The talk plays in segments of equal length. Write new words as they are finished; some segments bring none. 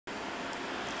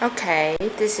Okay,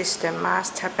 this is the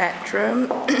master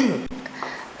bedroom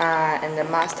and the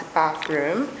master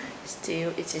bathroom.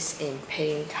 Still, it is in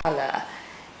pink color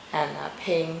and a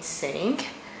pink sink,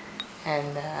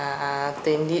 and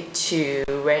they need to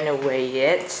renovate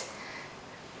it.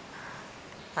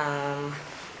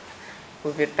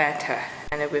 Will be better,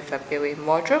 and then with a built-in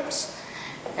wardrobes,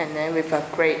 and then with a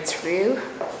great view,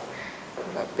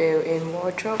 a built-in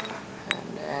wardrobe,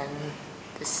 and then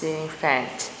the ceiling fan.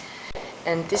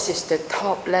 And this is the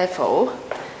top level.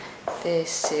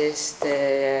 This is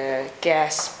the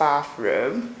guest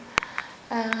bathroom.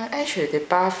 Actually, the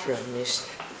bathroom is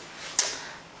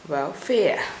well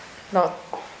fair, not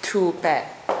too bad.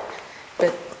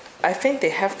 But I think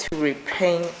they have to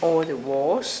repaint all the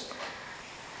walls.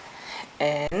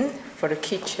 And for the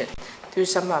kitchen, do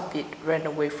some a bit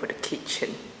renovate for the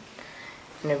kitchen.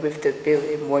 And with the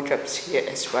built-in wardrobes here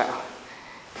as well.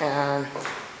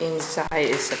 Inside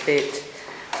is a bit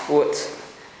wood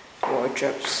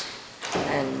wardrobes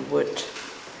and wood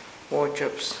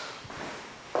wardrobes.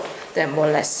 They're more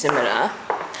or less similar.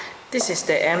 This is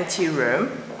the empty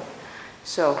room.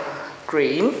 So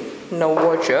green, no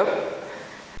wardrobe.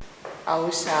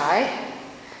 Outside,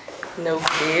 no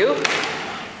view.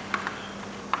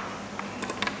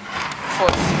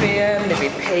 For spare, maybe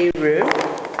playroom.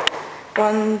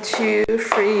 1, 2,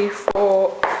 3,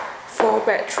 4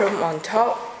 bedroom on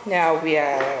top. Now we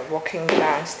are walking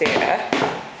downstairs.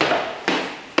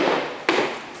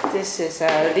 This is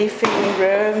a living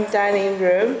room, dining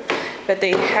room, but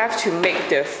they have to make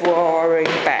the flooring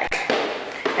back,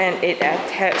 and it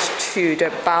attached to the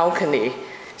balcony.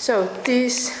 So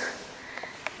this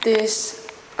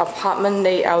apartment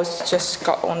layout just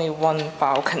got only one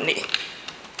balcony.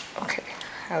 Okay,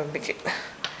 I'll make it.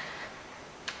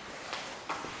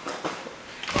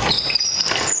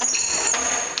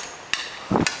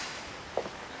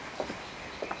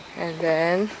 And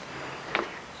then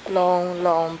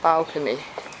long balcony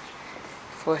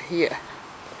for here.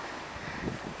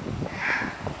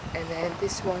 And then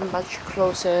this one much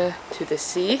closer to the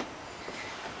sea.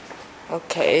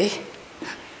 Okay.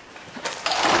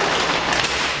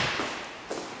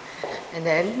 And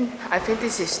then I think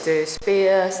this is the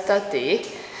spare study.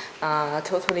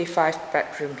 Totally 5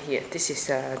 bedroom here. This is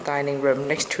a dining room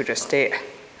next to the stair.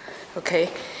 Okay.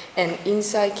 And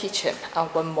inside kitchen,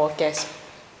 one more guest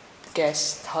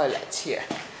toilet here,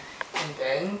 and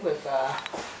then with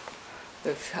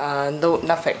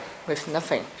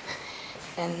nothing.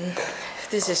 And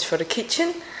this is for the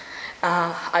kitchen.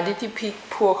 A little bit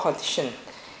poor condition.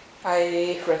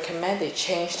 I recommend they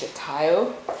change the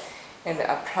tile, and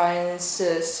the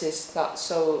appliances is not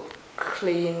so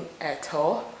clean at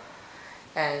all.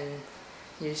 And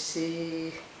you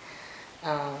see,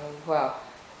 well,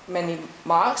 many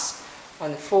marks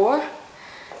on the floor.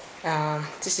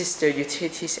 This is the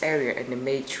utilities area in the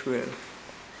maid room.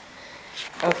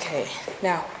 Okay,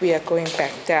 now we are going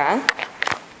back down.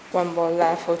 One more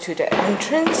level to the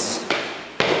entrance.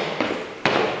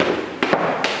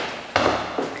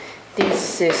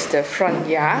 This is the front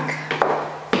yard.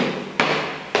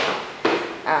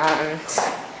 And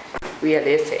we are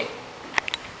living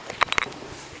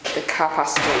the car park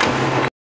space.